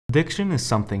Addiction is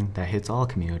something that hits all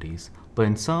communities, but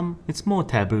in some, it's more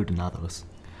taboo than others.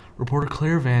 Reporter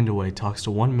Claire Vandewey talks to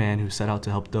one man who set out to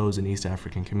help those in East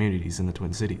African communities in the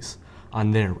Twin Cities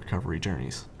on their recovery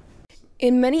journeys.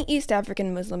 In many East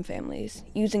African Muslim families,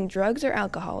 using drugs or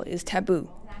alcohol is taboo.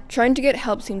 Trying to get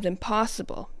help seems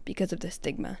impossible because of the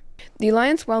stigma. The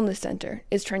Alliance Wellness Center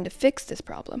is trying to fix this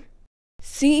problem.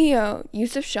 CEO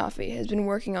Yusuf Shafi has been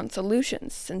working on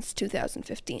solutions since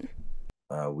 2015.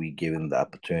 We gave them the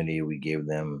opportunity. We gave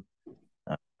them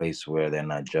a place where they're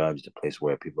not judged, a place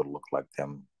where people look like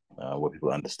them, where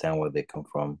people understand where they come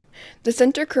from. The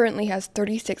center currently has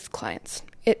 36 clients.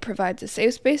 It provides a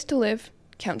safe space to live,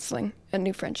 counseling, and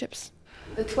new friendships.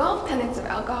 The 12 tenets of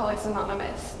Alcoholics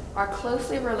Anonymous are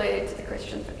closely related to the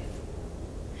Christian faith.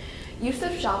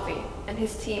 Yusuf Shafi and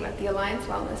his team at the Alliance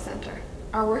Wellness Center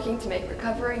are working to make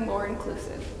recovery more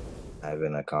inclusive.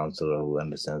 Having a counselor who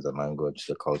understands the language,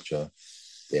 the culture,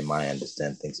 they might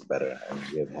understand things better, and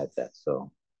we have had that.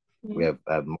 So we have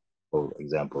multiple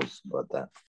examples about that.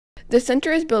 The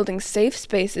center is building safe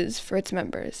spaces for its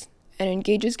members and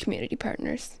engages community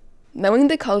partners. Knowing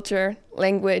the culture,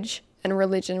 language, and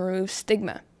religion removes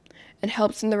stigma and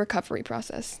helps in the recovery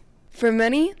process. For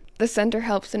many, the center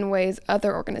helps in ways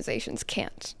other organizations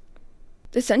can't.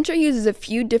 The center uses a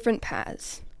few different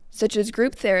paths, such as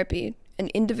group therapy and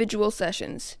individual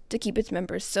sessions, to keep its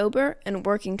members sober and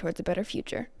working towards a better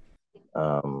future.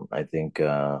 I think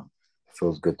it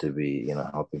feels good to be,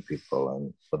 helping people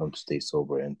and for them to stay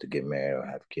sober and to get married or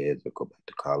have kids or go back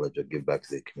to college or give back to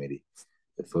the community.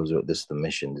 It feels this is the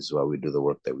mission. This is why we do the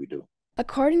work that we do.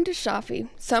 According to Shafi,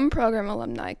 some program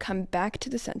alumni come back to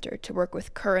the center to work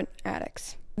with current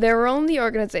addicts. Their role in the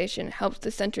organization helps the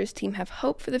center's team have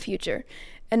hope for the future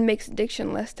and makes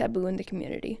addiction less taboo in the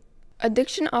community.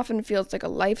 Addiction often feels like a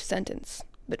life sentence,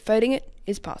 but fighting it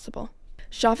is possible.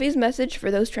 Shafi's message for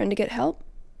those trying to get help?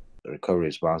 Recovery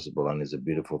is possible and it's a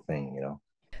beautiful thing,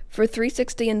 For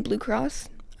 360 and Blue Cross,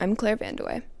 I'm Claire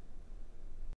Vandewey.